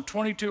us on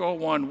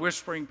 2201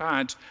 Whispering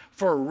Pines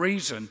for a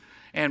reason.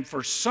 And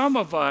for some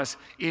of us,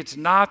 it's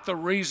not the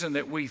reason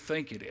that we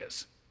think it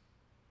is.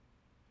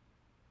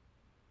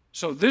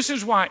 So this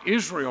is why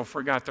Israel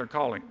forgot their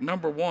calling.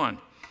 Number one,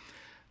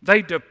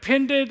 they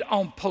depended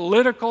on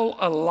political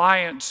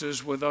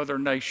alliances with other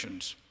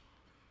nations.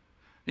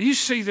 You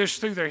see this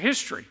through their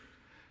history.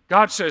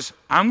 God says,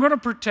 I'm going to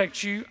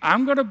protect you.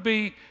 I'm going to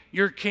be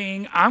your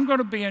king. I'm going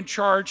to be in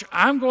charge.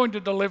 I'm going to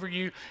deliver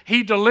you.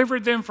 He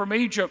delivered them from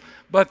Egypt.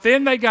 But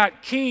then they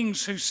got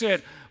kings who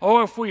said,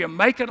 oh, if we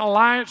make an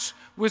alliance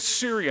with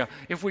Syria,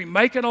 if we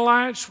make an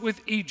alliance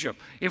with Egypt,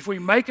 if we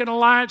make an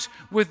alliance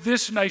with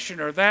this nation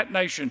or that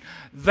nation,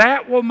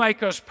 that will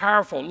make us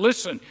powerful.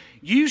 Listen,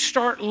 you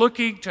start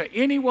looking to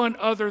anyone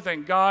other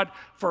than God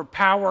for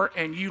power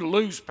and you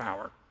lose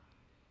power.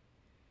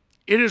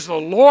 It is the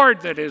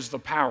Lord that is the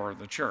power of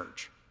the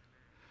church.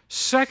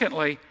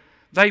 Secondly,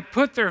 they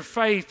put their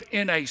faith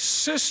in a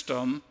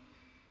system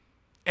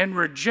and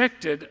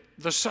rejected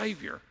the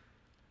Savior.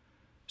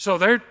 So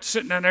they're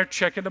sitting down there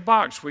checking the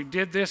box. We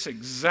did this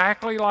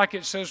exactly like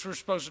it says we're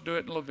supposed to do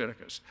it in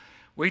Leviticus.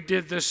 We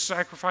did this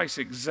sacrifice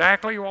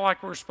exactly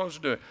like we're supposed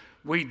to do it.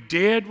 We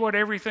did what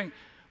everything.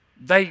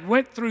 They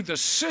went through the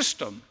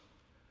system,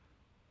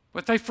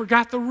 but they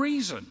forgot the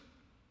reason.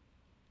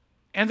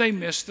 And they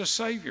missed the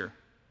Savior.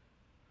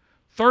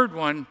 Third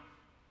one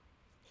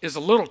is a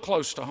little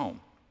close to home,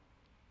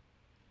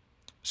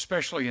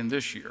 especially in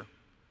this year.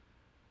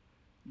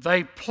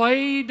 They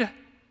played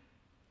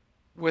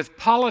with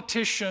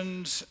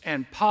politicians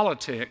and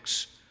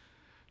politics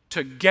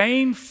to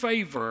gain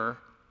favor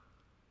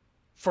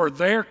for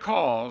their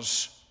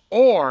cause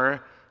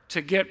or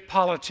to get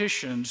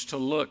politicians to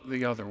look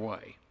the other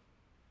way.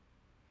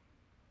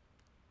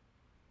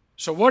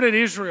 So what did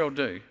Israel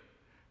do?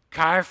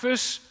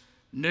 Caiaphas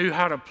knew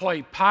how to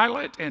play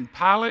Pilate, and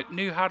Pilate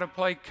knew how to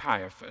play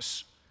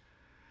Caiaphas.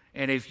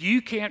 And if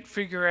you can't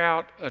figure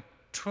out a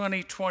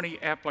 2020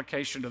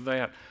 application to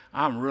that,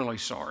 I'm really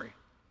sorry.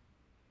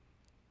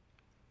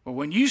 But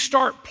when you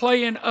start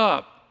playing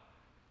up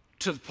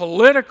to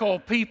political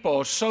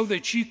people so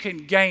that you can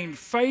gain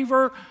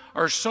favor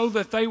or so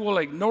that they will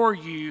ignore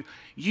you,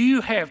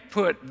 you have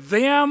put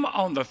them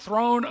on the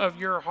throne of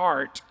your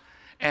heart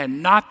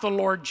and not the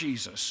Lord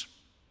Jesus.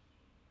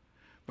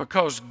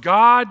 Because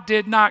God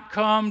did not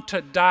come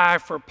to die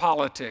for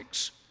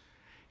politics.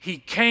 He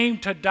came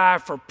to die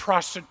for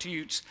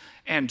prostitutes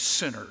and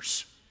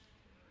sinners.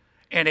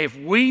 And if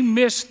we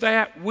miss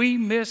that, we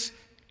miss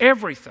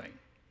everything.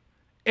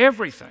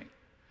 Everything.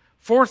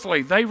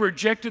 Fourthly, they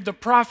rejected the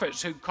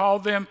prophets who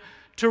called them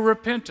to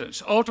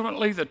repentance.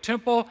 Ultimately, the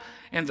temple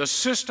and the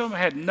system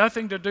had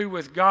nothing to do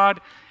with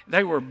God.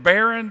 They were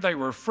barren, they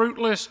were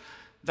fruitless,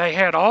 they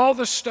had all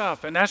the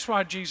stuff, and that's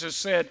why Jesus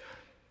said,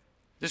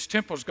 this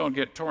temple is going to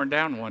get torn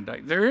down one day.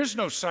 There is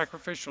no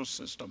sacrificial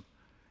system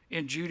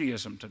in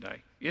Judaism today.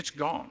 It's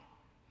gone.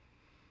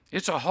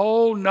 It's a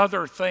whole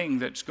nother thing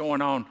that's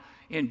going on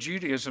in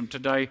Judaism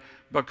today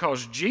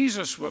because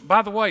Jesus,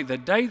 by the way, the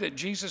day that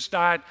Jesus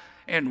died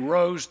and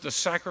rose, the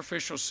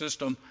sacrificial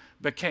system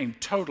became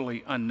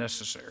totally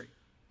unnecessary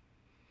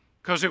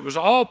because it was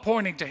all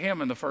pointing to him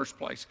in the first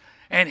place.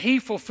 And he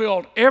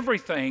fulfilled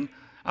everything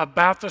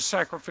about the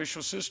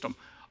sacrificial system.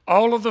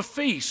 All of the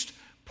feasts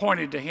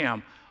pointed to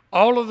him.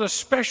 All of the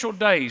special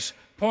days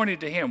pointed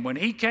to him. When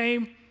he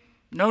came,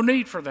 no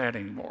need for that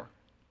anymore.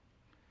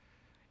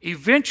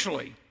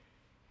 Eventually,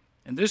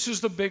 and this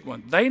is the big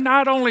one, they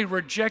not only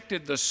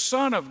rejected the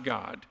Son of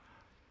God,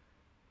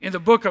 in the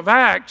book of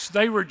Acts,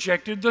 they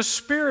rejected the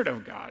Spirit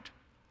of God.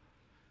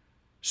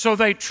 So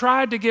they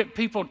tried to get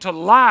people to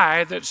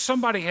lie that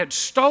somebody had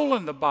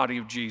stolen the body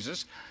of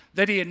Jesus,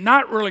 that he had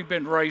not really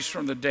been raised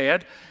from the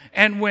dead.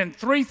 And when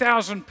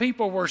 3,000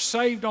 people were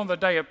saved on the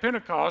day of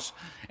Pentecost,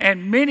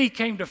 and many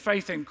came to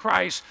faith in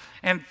Christ,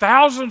 and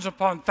thousands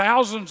upon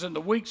thousands in the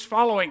weeks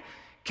following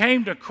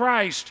came to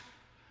Christ,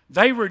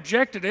 they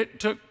rejected it,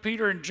 took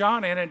Peter and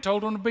John in and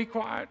told them to be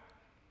quiet.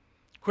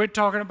 Quit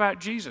talking about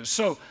Jesus.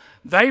 So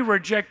they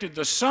rejected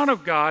the Son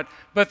of God,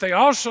 but they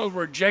also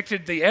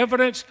rejected the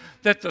evidence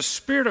that the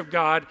Spirit of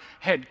God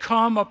had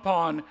come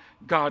upon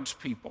God's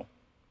people.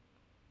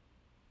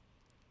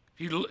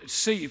 You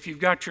see, if you've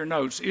got your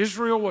notes,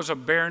 Israel was a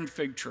barren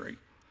fig tree.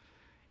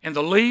 and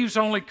the leaves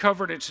only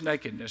covered its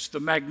nakedness. The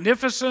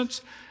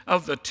magnificence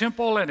of the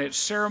temple and its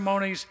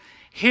ceremonies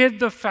hid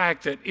the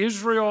fact that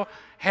Israel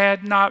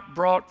had not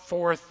brought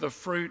forth the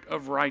fruit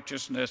of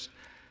righteousness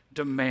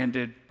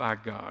demanded by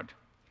God.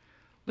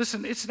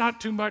 Listen, it's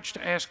not too much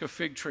to ask a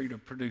fig tree to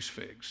produce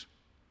figs.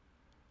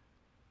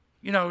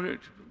 You know,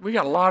 we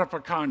got a lot of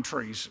pecan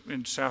trees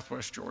in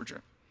southwest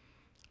Georgia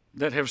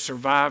that have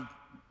survived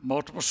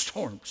multiple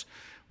storms.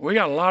 We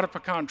got a lot of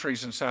pecan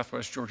trees in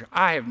southwest Georgia.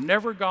 I have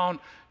never gone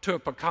to a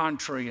pecan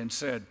tree and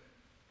said,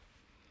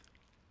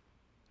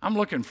 I'm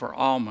looking for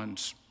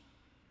almonds.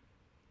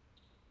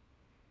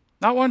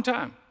 Not one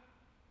time.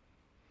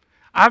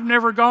 I've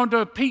never gone to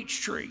a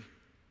peach tree.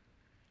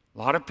 A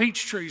lot of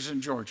peach trees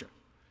in Georgia.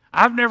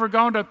 I've never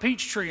gone to a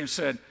peach tree and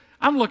said,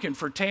 I'm looking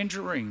for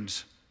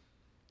tangerines.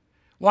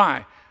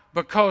 Why?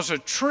 Because a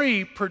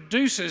tree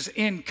produces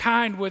in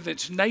kind with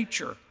its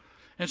nature.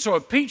 And so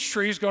a peach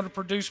tree is going to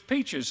produce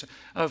peaches.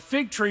 A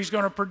fig tree is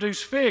going to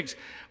produce figs.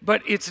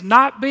 But it's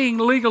not being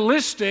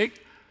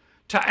legalistic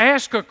to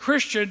ask a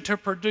Christian to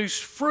produce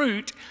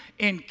fruit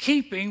in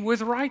keeping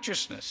with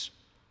righteousness.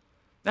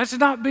 That's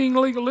not being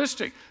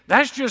legalistic.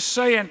 That's just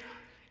saying,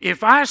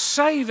 if I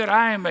say that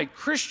I am a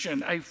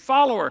Christian, a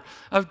follower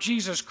of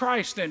Jesus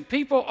Christ, then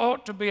people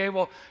ought to be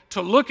able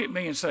to look at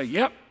me and say,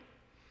 yep,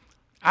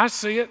 I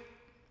see it.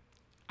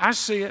 I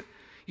see it.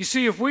 You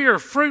see, if we are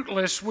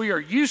fruitless, we are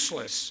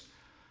useless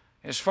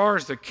as far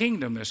as the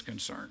kingdom is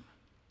concerned.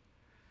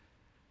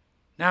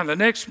 Now, the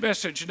next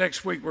message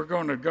next week, we're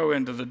going to go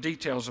into the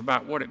details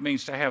about what it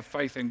means to have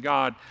faith in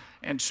God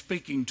and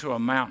speaking to a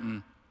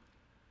mountain.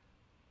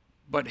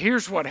 But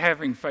here's what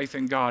having faith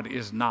in God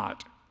is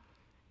not.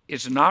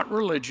 It's not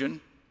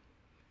religion.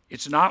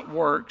 It's not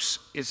works.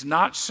 It's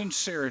not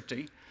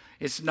sincerity.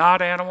 It's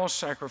not animal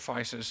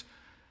sacrifices.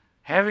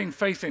 Having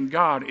faith in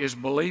God is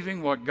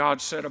believing what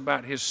God said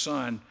about his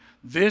Son.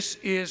 This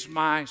is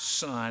my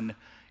Son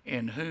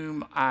in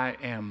whom I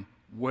am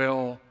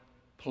well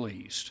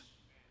pleased.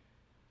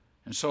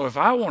 And so if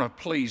I want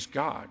to please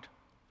God,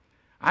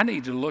 I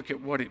need to look at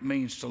what it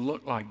means to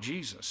look like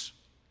Jesus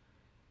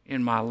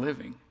in my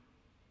living.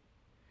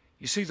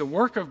 You see, the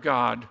work of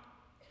God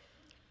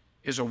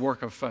is a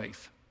work of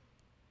faith.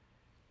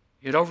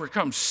 It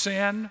overcomes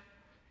sin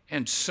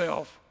and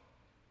self.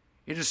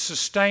 It is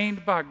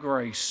sustained by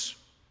grace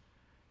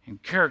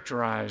and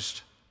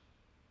characterized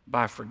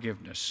by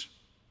forgiveness.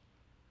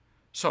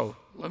 So,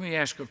 let me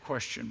ask a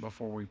question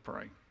before we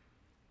pray.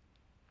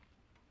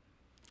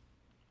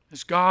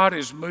 As God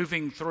is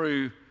moving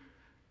through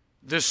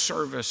this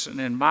service and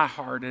in my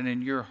heart and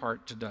in your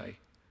heart today,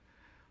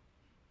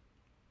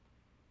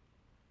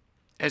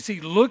 as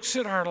he looks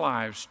at our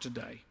lives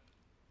today,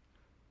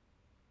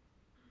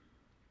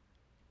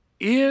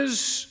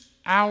 is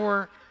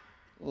our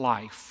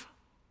life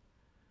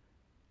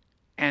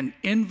an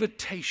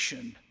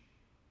invitation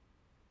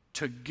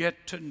to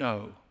get to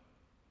know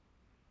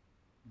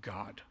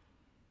God?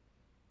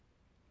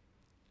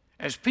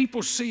 As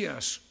people see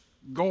us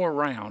go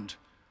around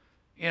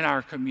in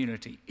our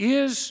community,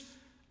 is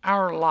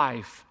our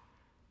life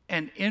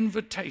an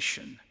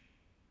invitation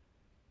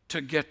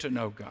to get to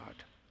know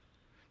God?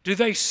 Do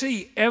they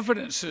see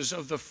evidences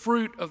of the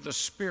fruit of the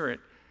Spirit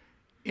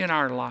in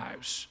our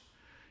lives?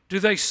 Do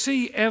they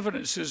see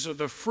evidences of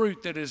the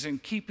fruit that is in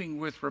keeping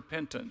with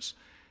repentance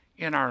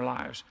in our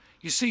lives?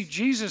 You see,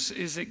 Jesus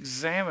is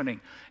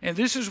examining, and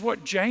this is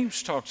what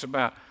James talks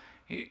about.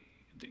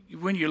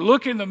 When you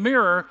look in the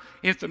mirror,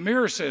 if the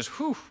mirror says,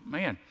 whew,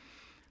 man,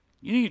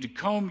 you need to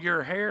comb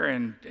your hair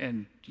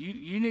and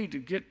you need to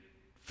get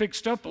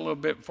fixed up a little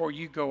bit before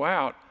you go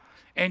out,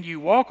 and you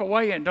walk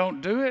away and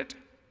don't do it,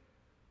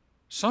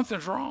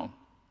 something's wrong.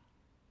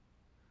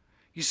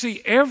 You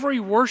see, every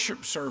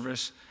worship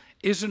service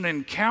is an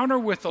encounter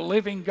with the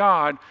living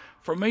God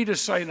for me to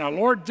say, now,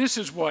 Lord, this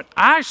is what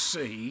I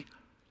see,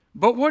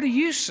 but what do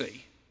you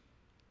see?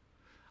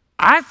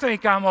 I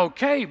think I'm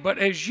okay, but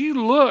as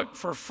you look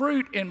for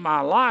fruit in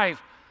my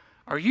life,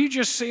 are you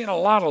just seeing a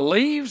lot of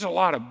leaves, a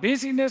lot of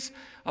busyness,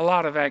 a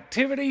lot of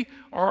activity,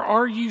 or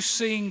are you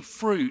seeing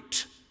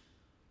fruit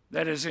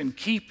that is in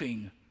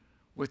keeping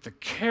with the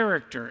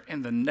character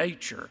and the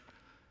nature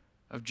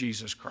of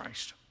Jesus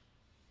Christ?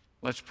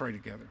 Let's pray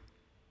together.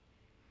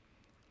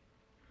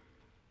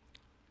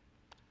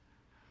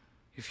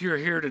 If you're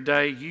here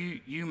today,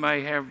 you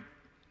may have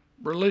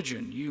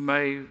religion. You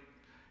may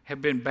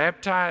have been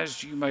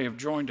baptized. You may have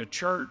joined a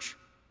church.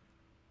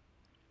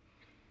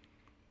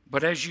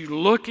 But as you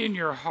look in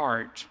your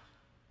heart,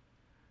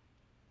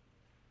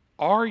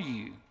 are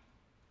you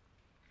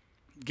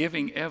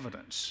giving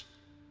evidence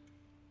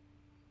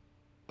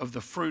of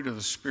the fruit of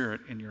the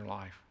Spirit in your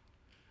life?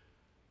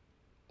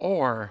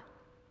 Or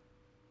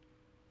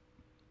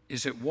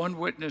is it one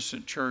witness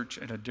at church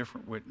and a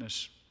different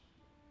witness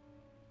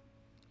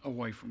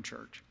away from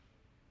church?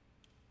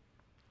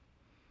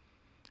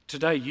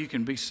 Today you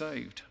can be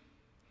saved.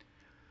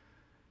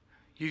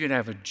 You can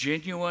have a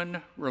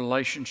genuine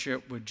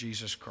relationship with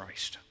Jesus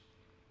Christ.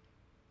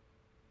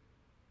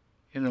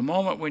 In the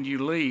moment when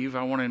you leave,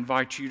 I want to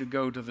invite you to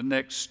go to the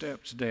Next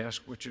Steps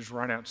desk, which is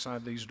right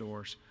outside these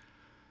doors,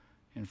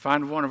 and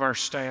find one of our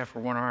staff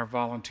or one of our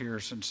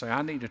volunteers and say,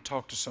 I need to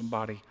talk to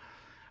somebody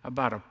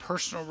about a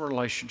personal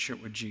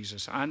relationship with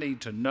Jesus. I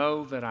need to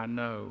know that I'm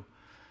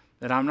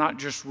not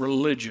just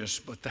religious,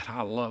 but that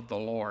I love the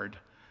Lord.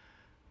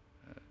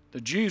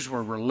 The Jews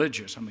were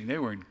religious. I mean, they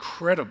were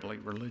incredibly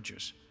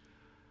religious.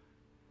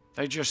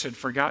 They just had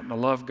forgotten to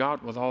love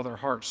God with all their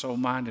heart, soul,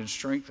 mind, and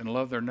strength, and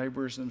love their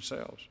neighbors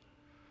themselves.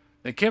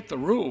 They kept the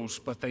rules,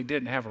 but they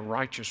didn't have a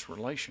righteous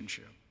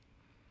relationship.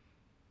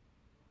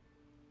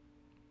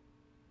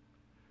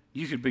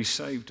 You could be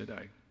saved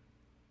today.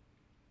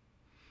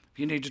 If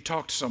you need to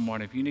talk to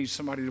someone, if you need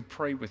somebody to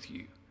pray with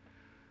you,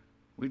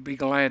 we'd be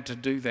glad to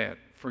do that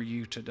for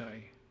you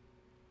today.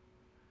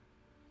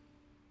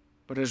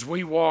 But as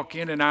we walk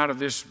in and out of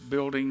this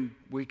building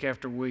week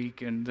after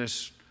week in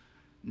this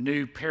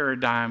new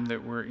paradigm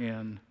that we're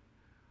in,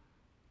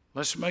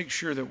 let's make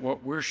sure that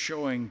what we're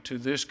showing to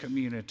this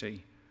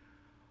community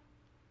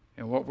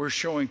and what we're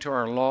showing to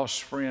our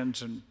lost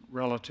friends and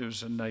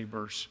relatives and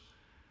neighbors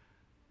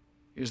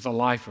is the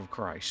life of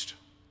Christ.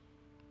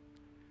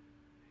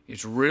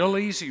 It's real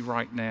easy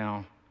right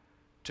now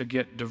to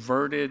get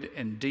diverted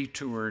and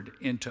detoured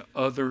into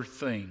other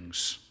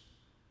things.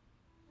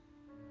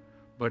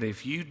 But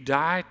if you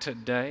die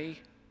today,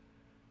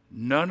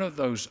 none of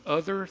those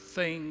other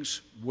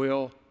things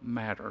will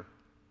matter.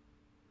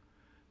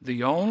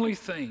 The only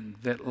thing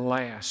that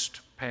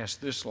lasts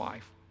past this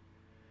life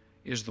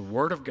is the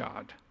Word of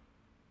God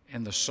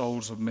and the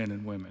souls of men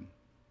and women.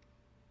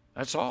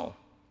 That's all.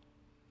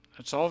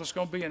 That's all that's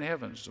going to be in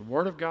heaven, is the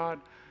Word of God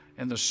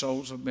and the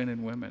souls of men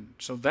and women.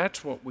 So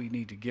that's what we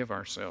need to give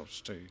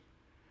ourselves to.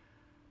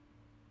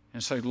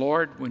 And say,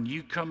 Lord, when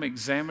you come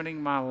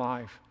examining my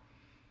life,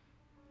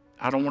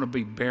 I don't want to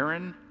be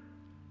barren.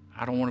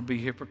 I don't want to be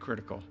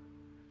hypocritical.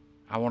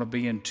 I want to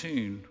be in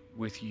tune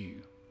with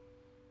you.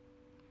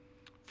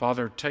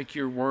 Father, take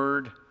your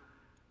word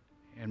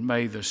and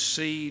may the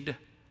seed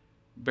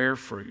bear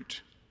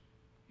fruit.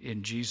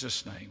 In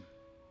Jesus' name,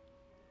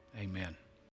 amen.